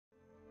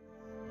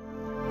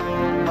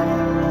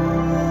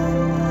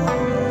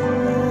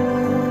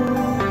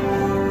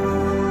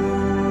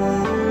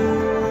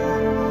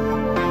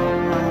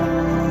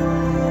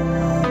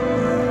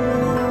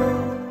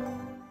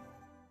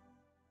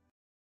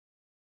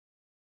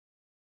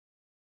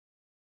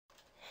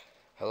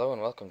Hello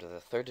and welcome to the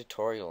third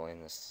tutorial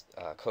in this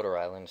Coder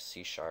Island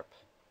C#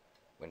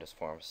 Windows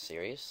Forms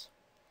series.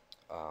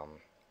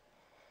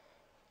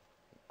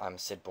 I'm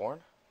Sid Borne.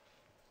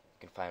 You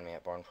can find me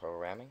at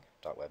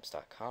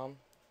borneprogramming.webs.com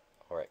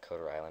or at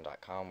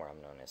coderisland.com, where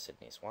I'm known as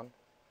Sidney's1.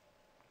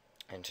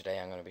 And today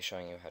I'm going to be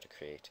showing you how to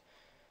create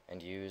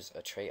and use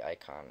a tray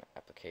icon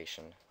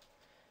application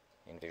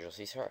in Visual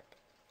C#.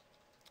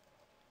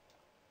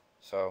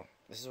 So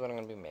this is what I'm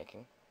going to be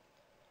making.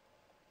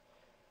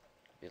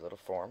 It'll be a little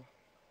form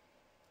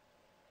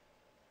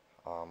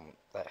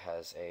that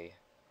has a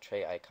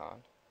tray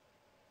icon.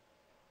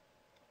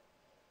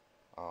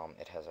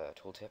 It has a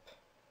tooltip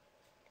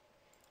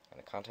and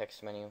a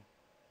context menu,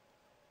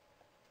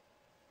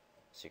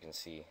 so you can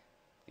see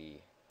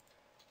the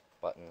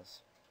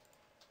buttons,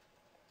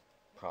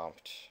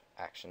 prompt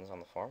actions on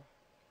the form,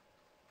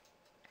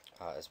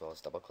 as well as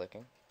double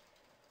clicking.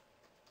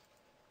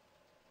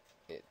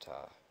 It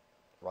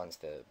runs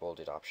the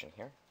bolded option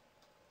here,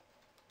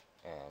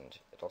 and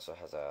it also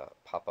has a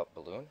pop-up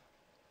balloon,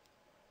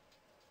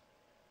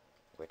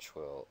 which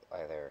will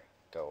either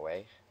go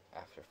away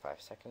after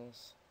 5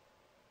 seconds,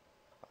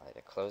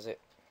 either close it,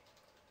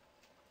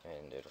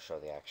 and it'll show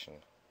the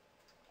action,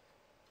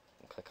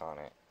 and click on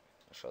it,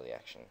 it'll show the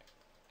action,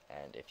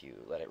 and if you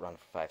let it run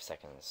for 5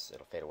 seconds,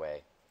 it'll fade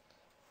away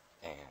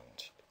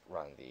and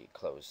run the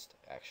closed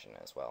action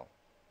as well,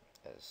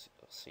 as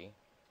you'll see.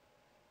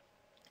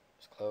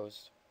 It's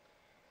closed,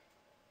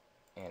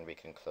 and we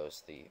can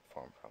close the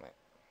form from it.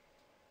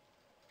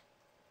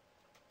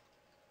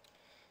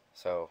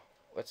 So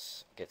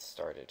let's get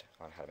started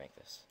on how to make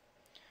this.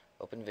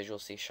 Open Visual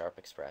C#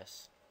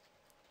 Express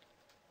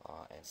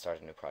and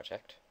start a new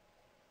project.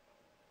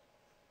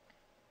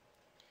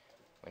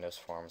 Windows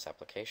Forms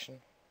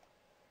application,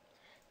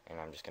 and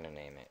I'm just going to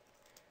name it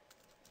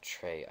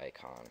Tray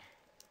Icon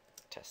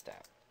Test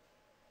App.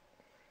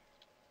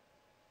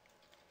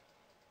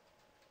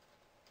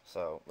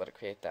 So let it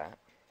create that,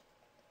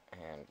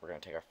 and we're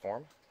going to take our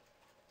form.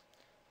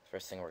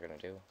 First thing we're going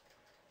to do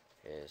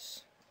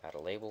is add a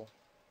label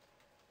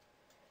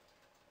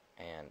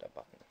and a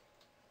button.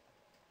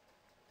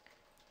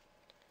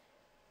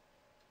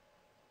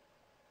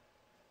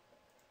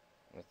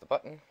 With the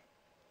button,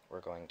 we're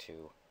going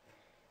to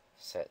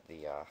set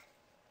the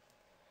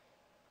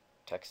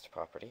text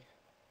property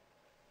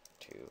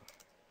to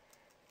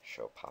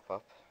show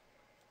pop-up,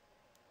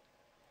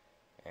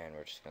 and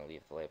we're just going to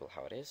leave the label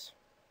how it is.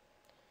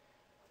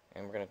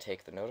 And we're going to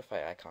take the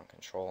notify icon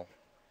control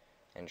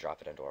and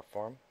drop it into our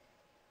form.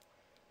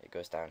 It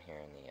goes down here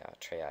in the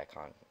tray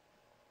icon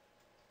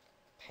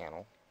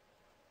panel.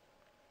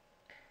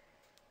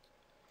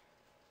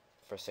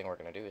 First thing we're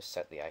going to do is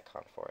set the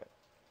icon for it.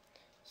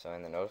 So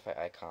in the notify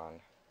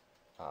icon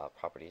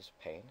properties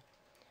pane,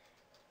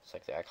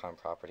 select the icon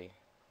property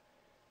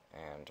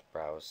and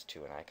browse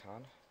to an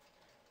icon.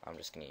 I'm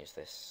just going to use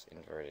this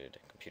inverted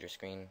computer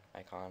screen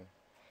icon,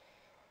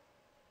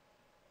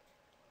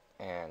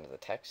 and the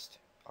text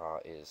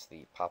is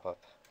the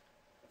pop-up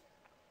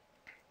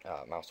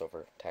mouse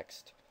over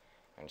text.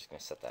 I'm just going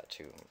to set that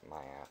to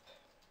my app.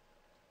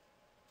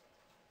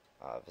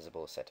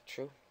 Visible is set to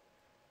true.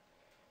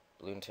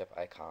 Balloon tip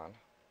icon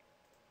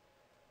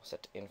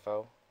set to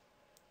info.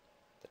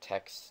 The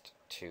text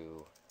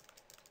to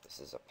this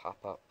is a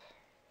pop-up,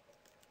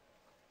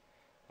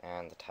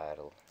 and the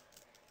title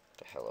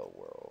to hello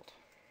world.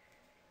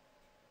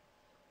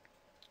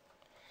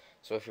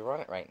 So if you run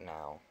it right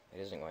now, it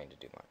isn't going to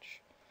do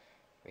much.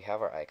 We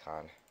have our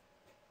icon,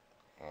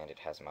 and it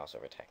has mouse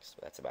over text,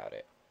 but that's about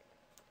it.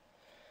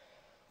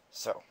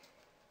 So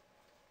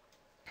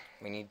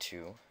we need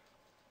to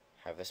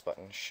have this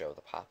button show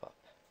the pop-up.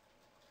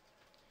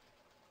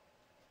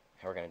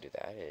 How we're going to do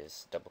that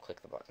is double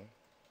click the button,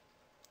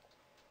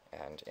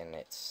 and in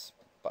its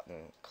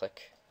button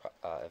click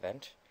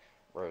event,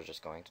 we're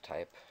just going to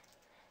type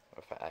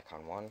notify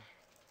icon 1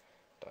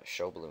 dot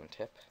show balloon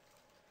tip,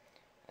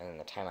 and then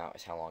the timeout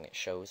is how long it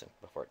shows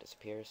before it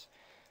disappears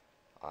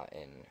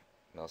in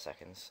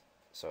milliseconds.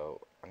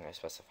 So I'm going to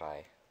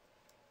specify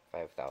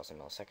 5,000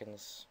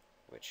 milliseconds,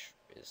 which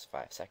is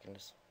 5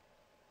 seconds.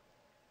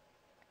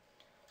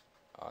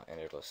 And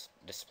it'll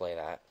display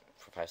that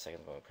for 5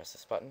 seconds when we press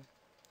this button.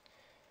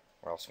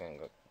 We're also going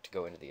to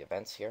go into the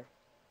events here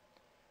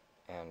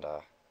and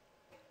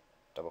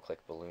double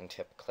click balloon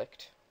tip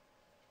clicked,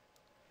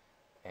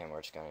 and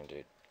we're just going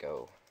to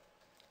go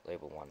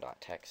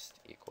label1.text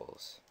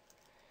equals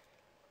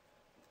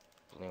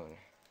balloon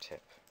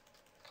tip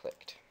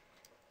clicked,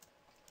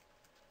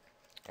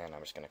 and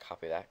I'm just going to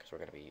copy that because we're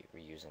going to be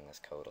reusing this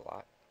code a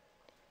lot.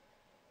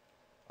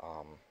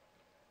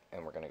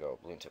 And we're going to go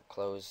balloon tip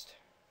closed,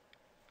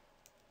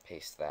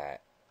 paste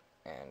that,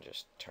 and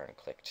just turn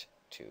clicked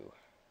to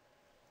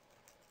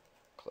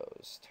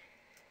closed.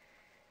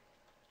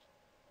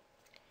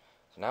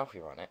 So now if we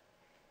run it,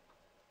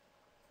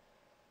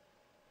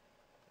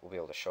 we'll be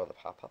able to show the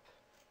pop-up,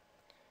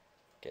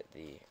 get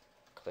the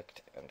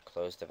clicked and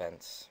closed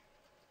events,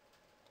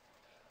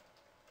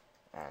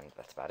 and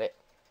that's about it.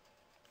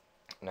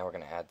 Now we're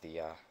going to add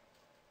the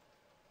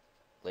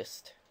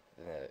list,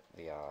 the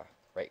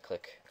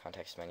right-click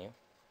context menu.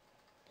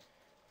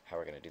 How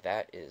we're going to do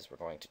that is we're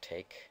going to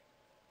take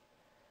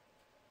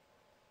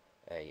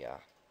a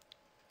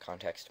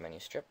context menu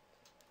strip,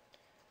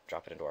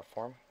 drop it into our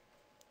form,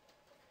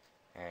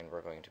 and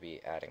we're going to be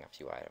adding a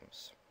few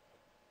items.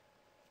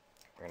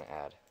 We're going to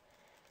add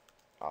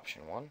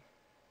option 1,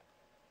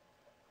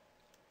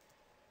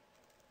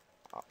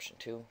 option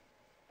 2,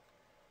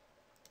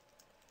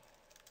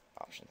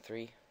 option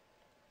 3.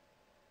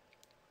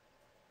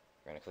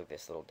 We're going to click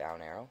this little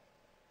down arrow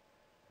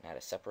and add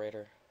a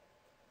separator,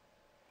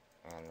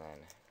 and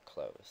then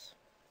close.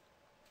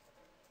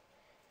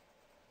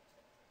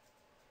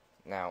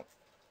 Now,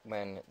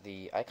 when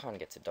the icon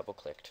gets double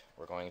clicked,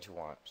 we're going to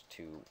want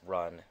to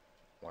run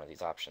one of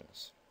these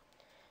options.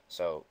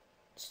 So,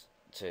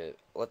 to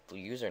let the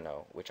user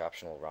know which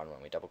option will run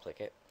when we double click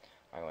it,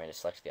 I'm going to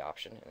select the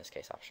option, in this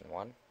case option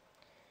 1,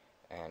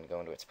 and go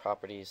into its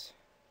properties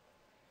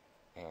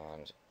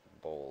and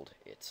bold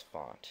its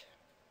font.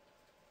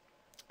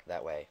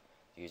 That way,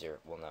 the user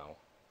will know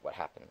what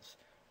happens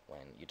when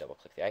you double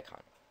click the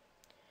icon.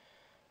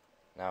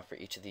 Now for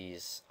each of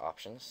these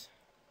options,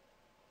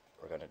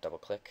 we're going to double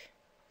click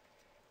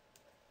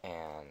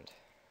and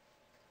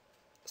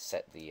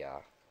set the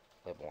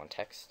label 1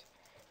 text.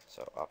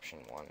 So option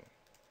 1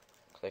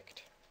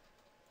 clicked,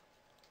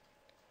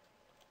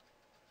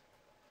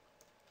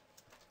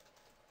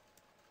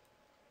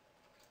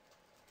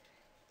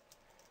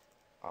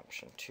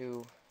 option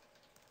 2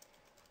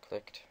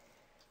 clicked,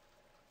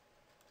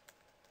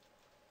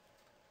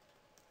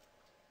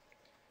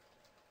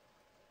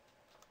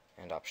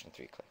 and option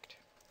 3 clicked.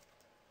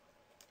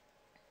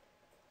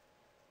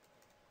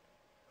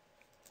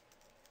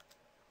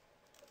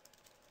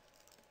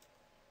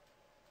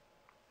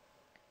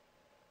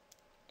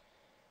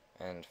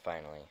 And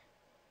finally,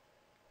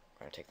 we're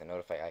going to take the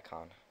notify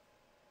icon,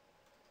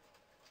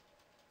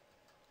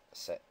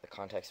 set the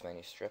context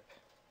menu strip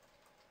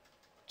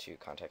to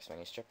context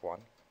menu strip 1,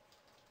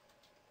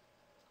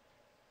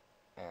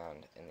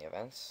 and in the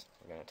events,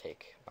 we're going to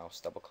take mouse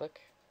double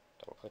click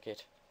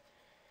it,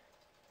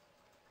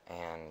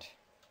 and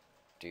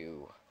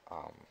do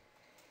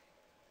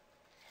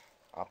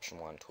option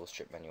 1 tool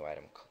strip menu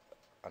item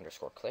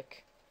underscore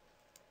click.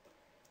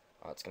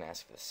 It's going to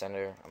ask for the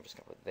sender. I'm just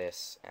going to put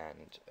this,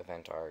 and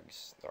event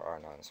args, there are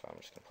none, so I'm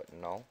just going to put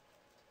null.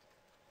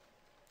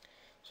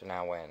 So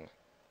now when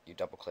you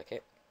double click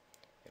it,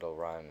 it'll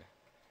run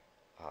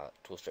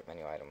tool strip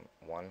menu item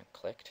 1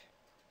 clicked,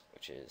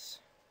 which is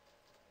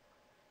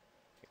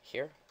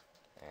here,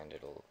 and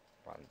it'll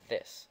run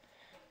this.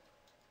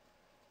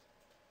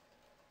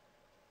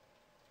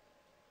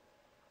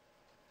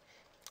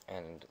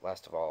 And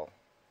last of all,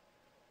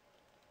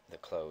 the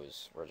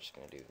close, we're just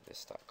going to do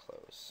this dot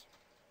close.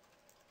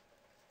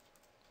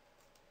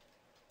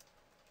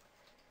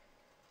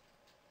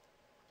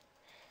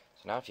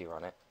 So now if you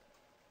run it,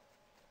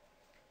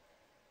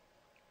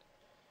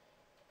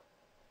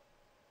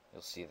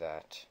 you'll see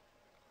that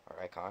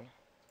our icon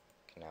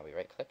can now be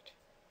right-clicked.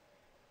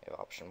 We have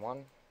option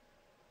 1,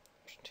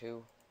 option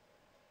 2,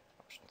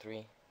 option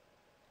 3.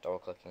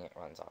 Double-clicking it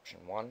runs option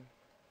 1,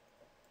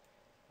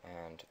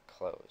 and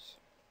close.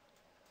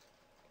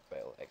 But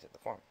it'll exit the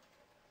form.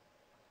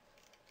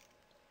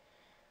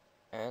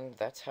 And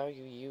that's how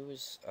you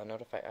use a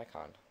notify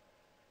icon.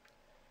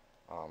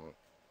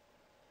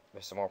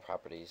 There's some more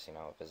properties,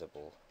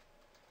 visible,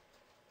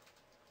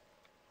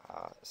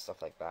 stuff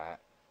like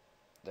that.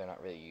 They're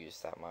not really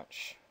used that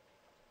much.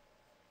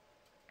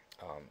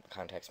 The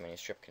context menu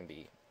strip can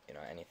be,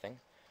 anything.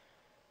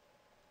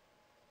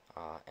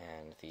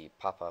 And the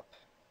pop-up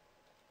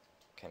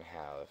can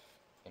have,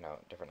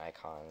 different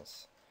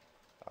icons,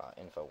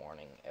 info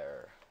warning,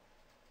 error,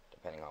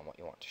 depending on what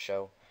you want to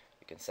show.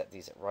 You can set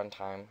these at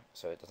runtime,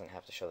 so it doesn't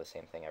have to show the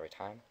same thing every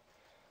time.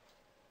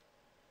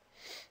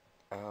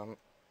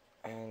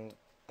 And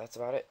that's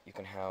about it. You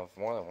can have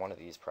more than one of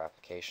these per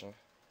application.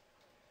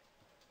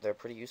 They're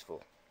pretty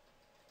useful.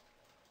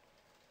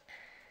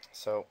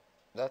 So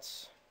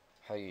that's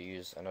how you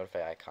use a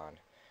notify icon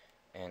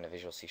in a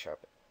Visual C#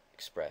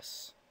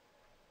 Express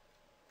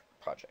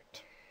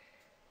project.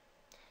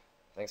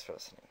 Thanks for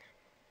listening.